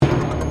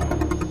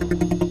I'm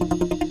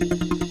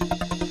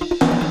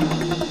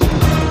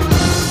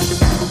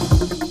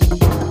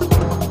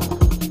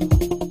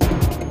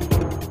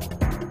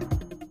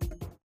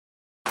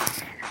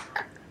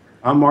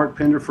Mark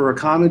Pender for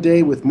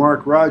Econoday with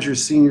Mark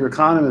Rogers, Senior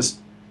Economist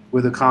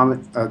with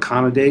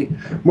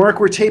Econoday.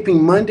 Mark, we're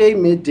taping Monday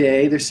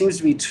midday. There seems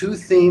to be two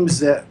themes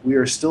that we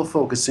are still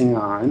focusing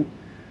on.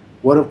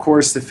 What, of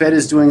course, the Fed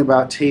is doing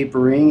about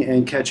tapering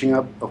and catching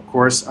up, of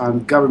course,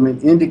 on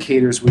government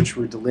indicators which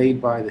were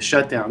delayed by the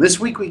shutdown. This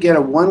week we get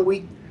a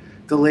one-week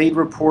delayed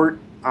report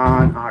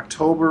on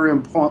October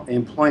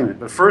employment.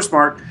 But first,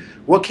 Mark,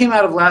 what came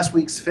out of last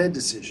week's Fed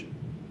decision?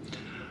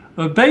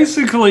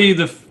 Basically,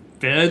 the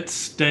Fed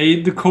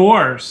stayed the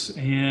course,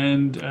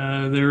 and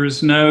there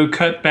is no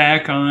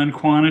cutback on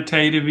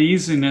quantitative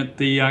easing at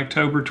the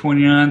October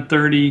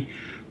 29-30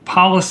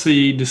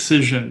 policy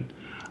decision.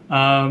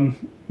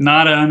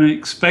 Not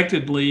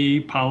unexpectedly,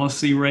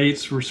 policy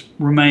rates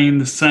remain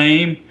the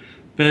same.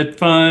 Fed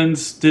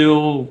funds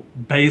still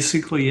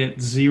basically at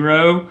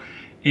zero,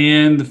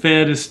 and the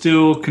Fed is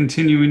still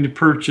continuing to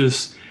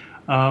purchase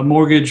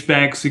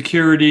mortgage-backed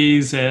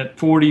securities at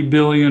 $40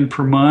 billion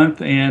per month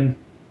and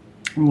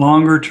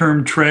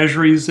longer-term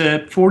treasuries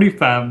at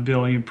 $45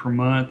 billion per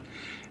month.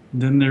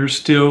 Then there's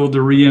still the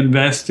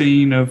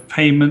reinvesting of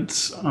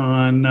payments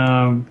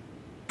on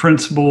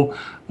principal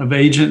of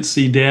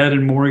agency debt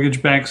and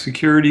mortgage-backed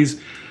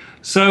securities.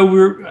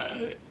 So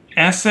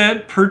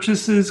asset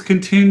purchases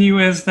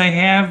continue as they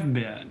have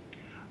been.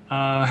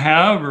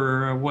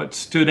 However, what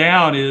stood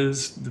out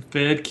is the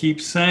Fed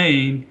keeps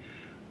saying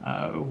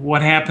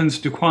what happens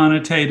to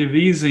quantitative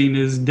easing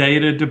is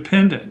data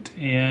dependent,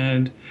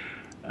 and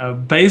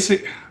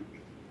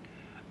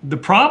the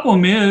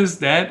problem is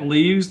that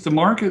leaves the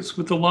markets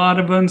with a lot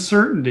of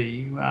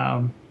uncertainty.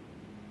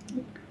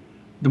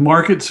 The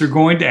markets are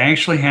going to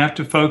actually have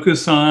to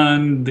focus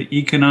on the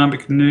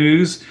economic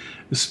news,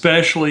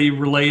 especially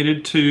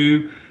related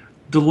to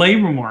the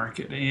labor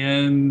market.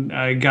 And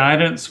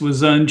guidance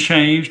was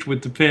unchanged,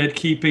 with the Fed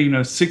keeping a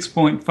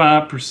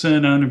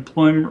 6.5%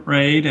 unemployment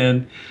rate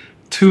and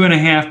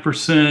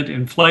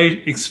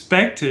 2.5%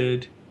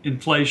 expected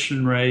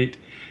inflation rate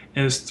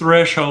as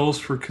thresholds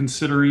for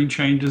considering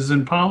changes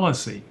in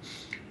policy.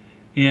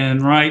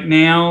 And right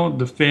now,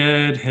 the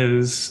Fed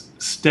has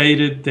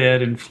stated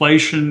that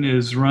inflation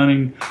is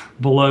running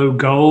below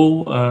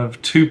goal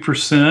of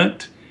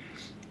 2%,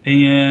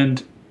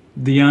 and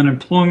the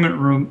unemployment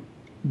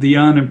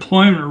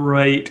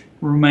rate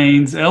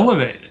remains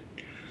elevated.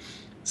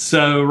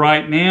 So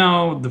right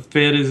now, the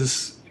Fed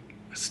is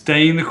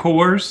staying the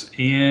course,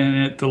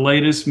 and at the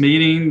latest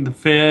meeting, the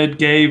Fed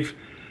gave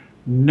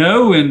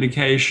no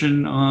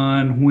indication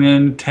on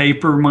when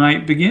taper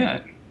might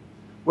begin.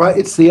 Well,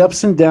 it's the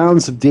ups and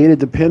downs of data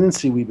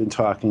dependency we've been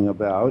talking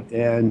about,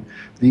 and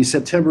the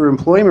September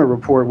employment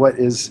report, what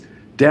is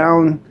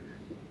down,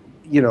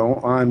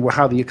 on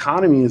how the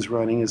economy is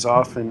running, is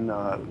often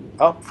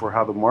up for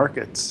how the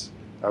markets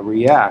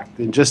react.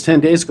 And just 10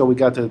 days ago, we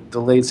got the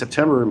delayed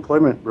September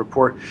employment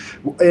report.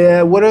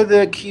 What are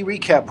the key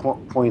recap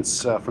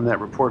points from that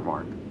report,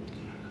 Mark?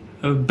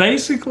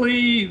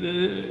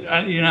 Basically,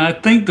 I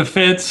think the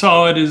Fed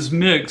saw it as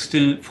mixed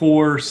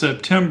for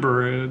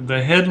September.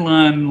 The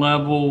headline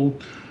level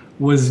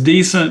was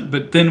decent,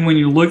 but then when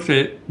you looked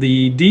at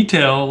the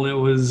detail, it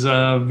was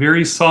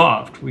very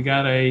soft. We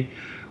got a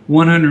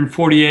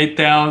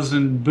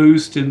 148,000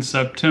 boost in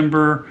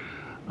September,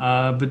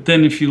 but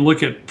then if you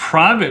look at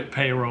private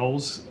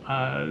payrolls,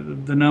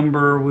 the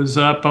number was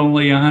up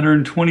only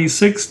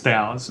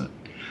 126,000.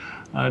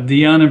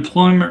 The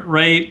unemployment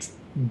rate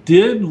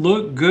did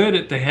look good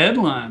at the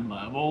headline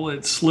level.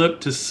 It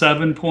slipped to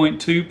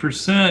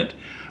 7.2%,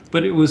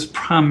 but it was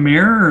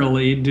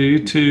primarily due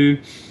to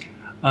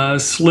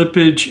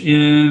slippage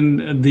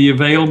in the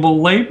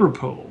available labor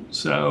pool.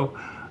 So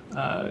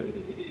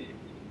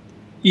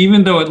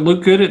even though it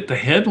looked good at the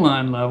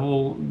headline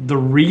level, the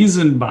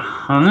reason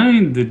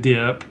behind the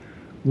dip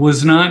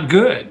was not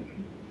good.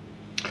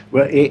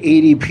 Well,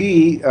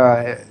 ADP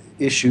have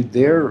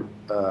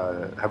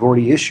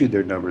already issued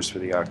their numbers for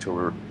the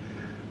October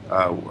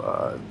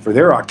for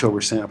their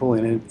October sample,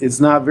 and it's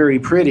not very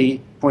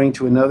pretty, pointing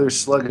to another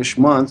sluggish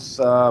month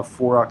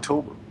for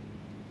October.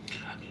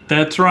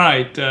 That's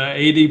right.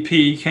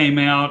 ADP came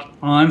out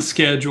on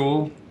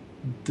schedule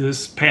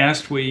this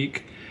past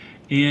week,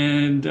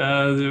 and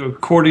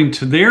according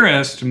to their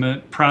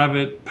estimate,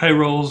 private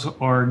payrolls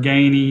are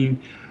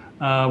gaining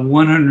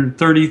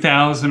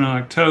 130,000 in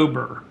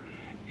October,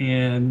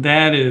 and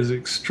that is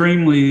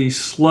extremely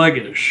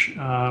sluggish.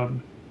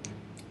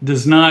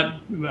 Does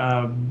not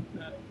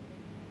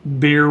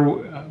bear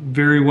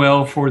very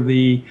well for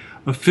the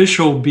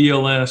official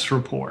BLS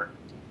report.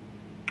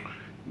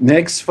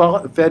 Next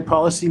Fed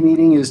policy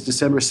meeting is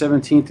December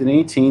 17th and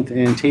 18th,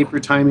 and taper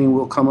timing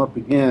will come up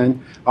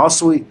again.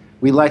 Also,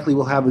 we likely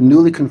will have a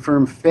newly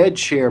confirmed Fed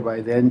chair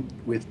by then,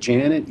 with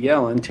Janet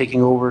Yellen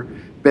taking over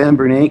Ben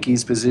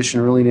Bernanke's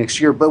position early next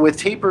year. But with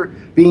taper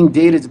being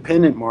data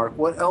dependent, Mark,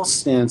 what else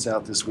stands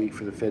out this week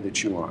for the Fed to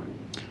chew on?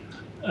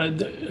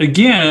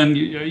 Again,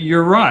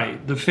 you're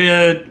right. The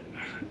Fed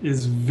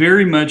is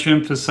very much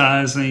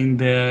emphasizing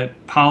that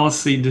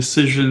policy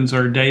decisions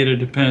are data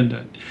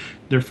dependent.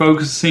 They're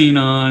focusing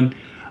on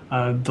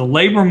the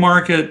labor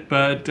market,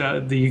 but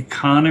the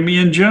economy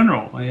in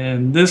general.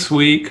 And this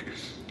week,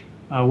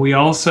 we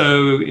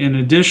also, in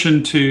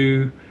addition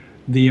to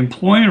the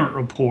employment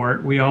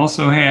report, we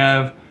also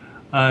have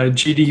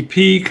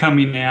GDP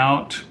coming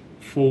out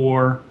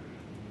for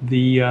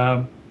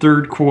the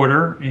third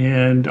quarter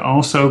and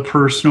also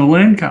personal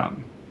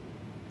income.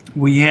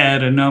 We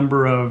had a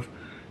number of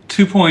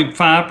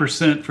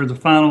 2.5% for the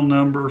final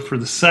number for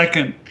the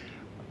second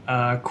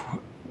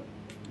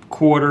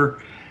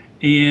quarter,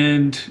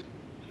 and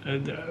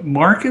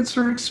markets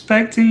are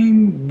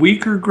expecting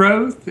weaker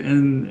growth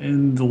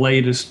in the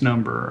latest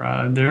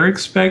number. They're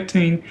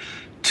expecting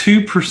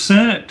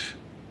 2%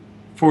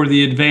 for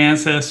the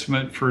advanced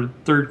estimate for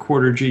third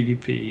quarter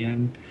GDP,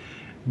 and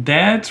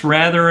that's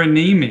rather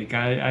anemic.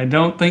 I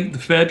don't think the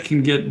Fed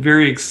can get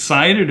very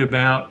excited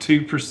about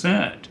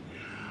 2%.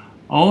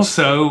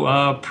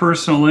 Also,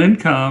 personal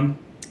income,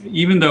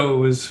 even though it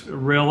was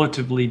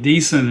relatively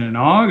decent in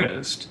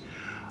August,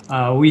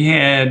 we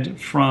had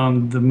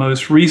from the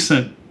most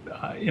recent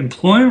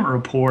employment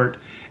report,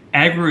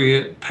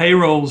 aggregate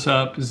payrolls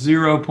up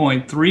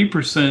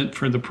 0.3%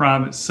 for the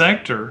private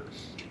sector.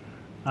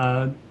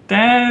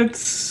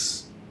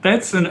 That's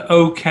an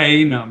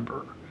okay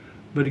number.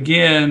 But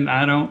again,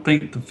 I don't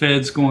think the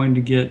Fed's going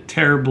to get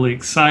terribly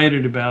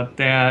excited about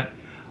that.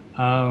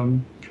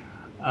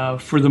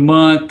 For the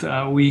month,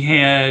 we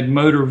had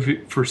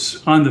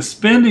on the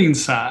spending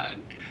side,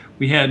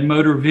 we had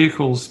motor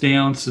vehicles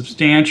down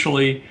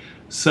substantially.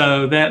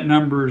 So that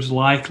number is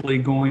likely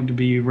going to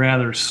be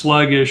rather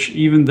sluggish,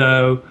 even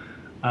though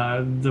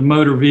the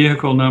motor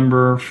vehicle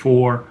number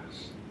for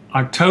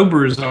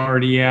October is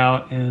already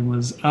out and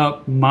was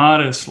up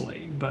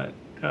modestly. But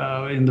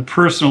in the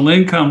personal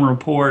income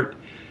report,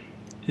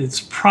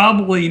 it's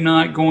probably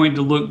not going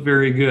to look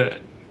very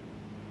good.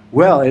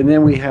 Well, and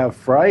then we have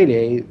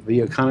Friday, the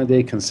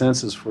Econoday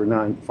consensus for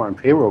non-farm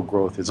payroll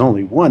growth is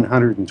only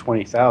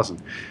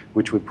 120,000,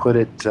 which would put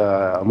it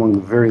among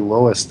the very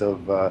lowest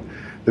of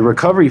the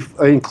recovery.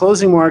 In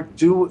closing, Mark,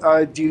 do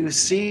you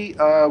see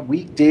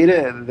weak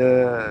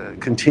data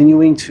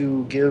continuing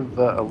to give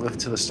a lift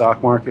to the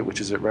stock market,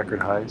 which is at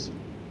record highs?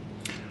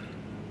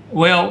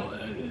 Well,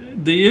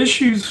 the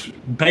issues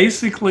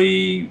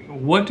basically,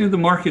 what do the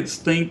markets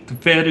think the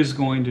Fed is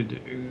going to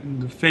do?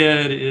 The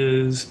Fed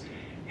is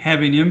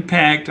having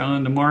impact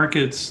on the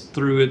markets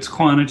through its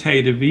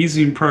quantitative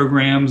easing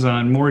programs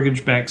on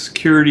mortgage-backed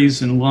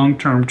securities and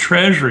long-term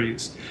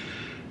treasuries.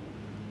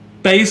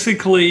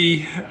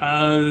 Basically,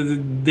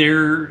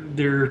 there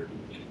are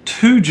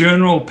two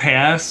general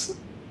paths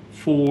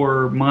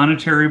for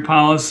monetary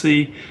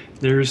policy.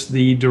 There's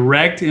the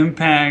direct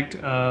impact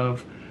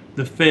of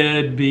the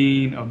Fed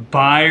being a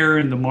buyer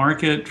in the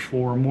market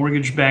for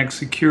mortgage-backed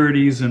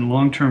securities and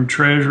long-term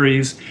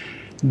treasuries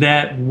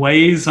that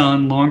weighs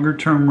on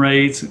longer-term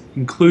rates,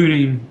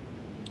 including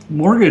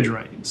mortgage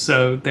rates.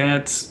 So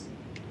that's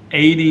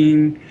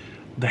aiding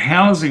the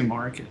housing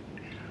market.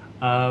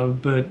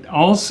 But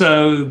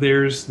also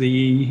there's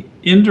the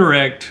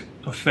indirect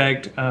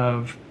effect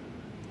of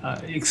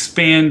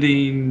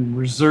expanding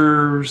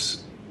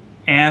reserves,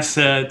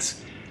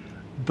 assets,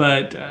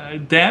 but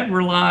that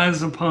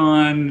relies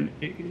upon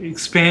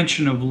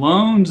expansion of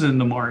loans in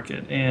the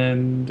market.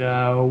 And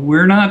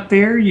we're not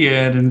there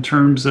yet in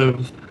terms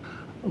of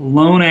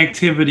loan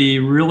activity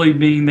really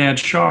being that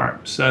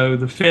sharp. So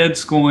the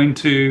Fed's going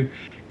to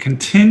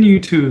continue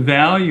to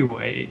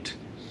evaluate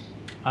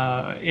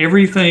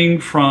everything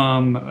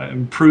from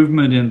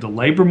improvement in the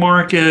labor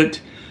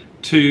market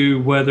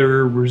to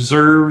whether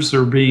reserves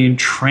are being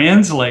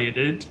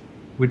translated,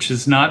 which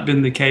has not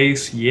been the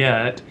case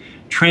yet,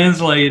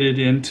 translated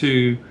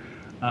into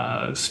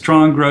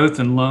strong growth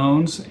in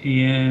loans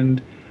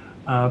and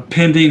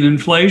pending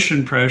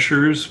inflation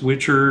pressures,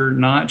 which are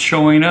not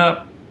showing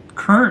up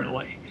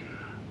currently.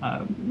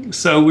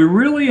 So we're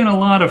really in a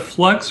lot of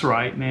flux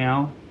right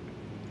now,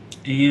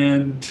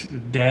 and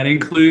that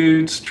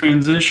includes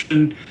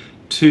transition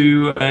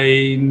to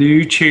a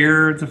new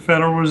chair of the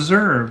Federal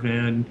Reserve,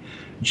 and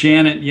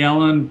Janet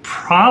Yellen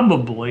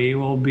probably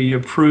will be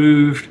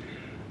approved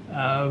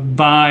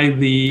by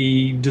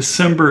the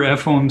December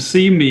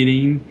FOMC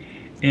meeting,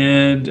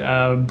 and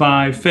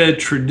by Fed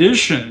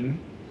tradition,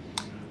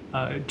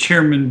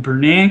 Chairman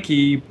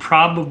Bernanke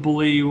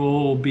probably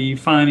will be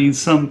finding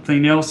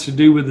something else to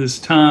do with his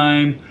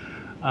time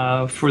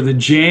for the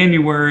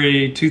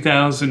January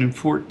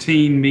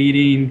 2014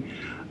 meeting,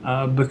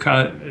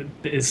 because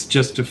it's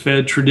just a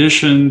Fed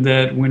tradition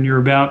that when you're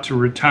about to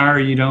retire,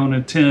 you don't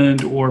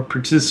attend or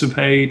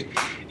participate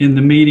in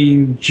the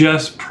meeting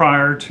just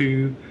prior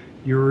to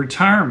your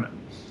retirement.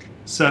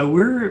 So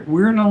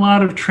we're in a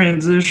lot of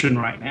transition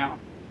right now.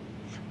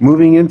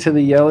 Moving into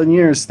the Yellen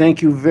years.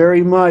 Thank you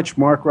very much,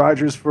 Mark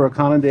Rogers for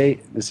Econoday.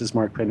 This is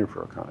Mark Pender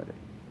for Econoday.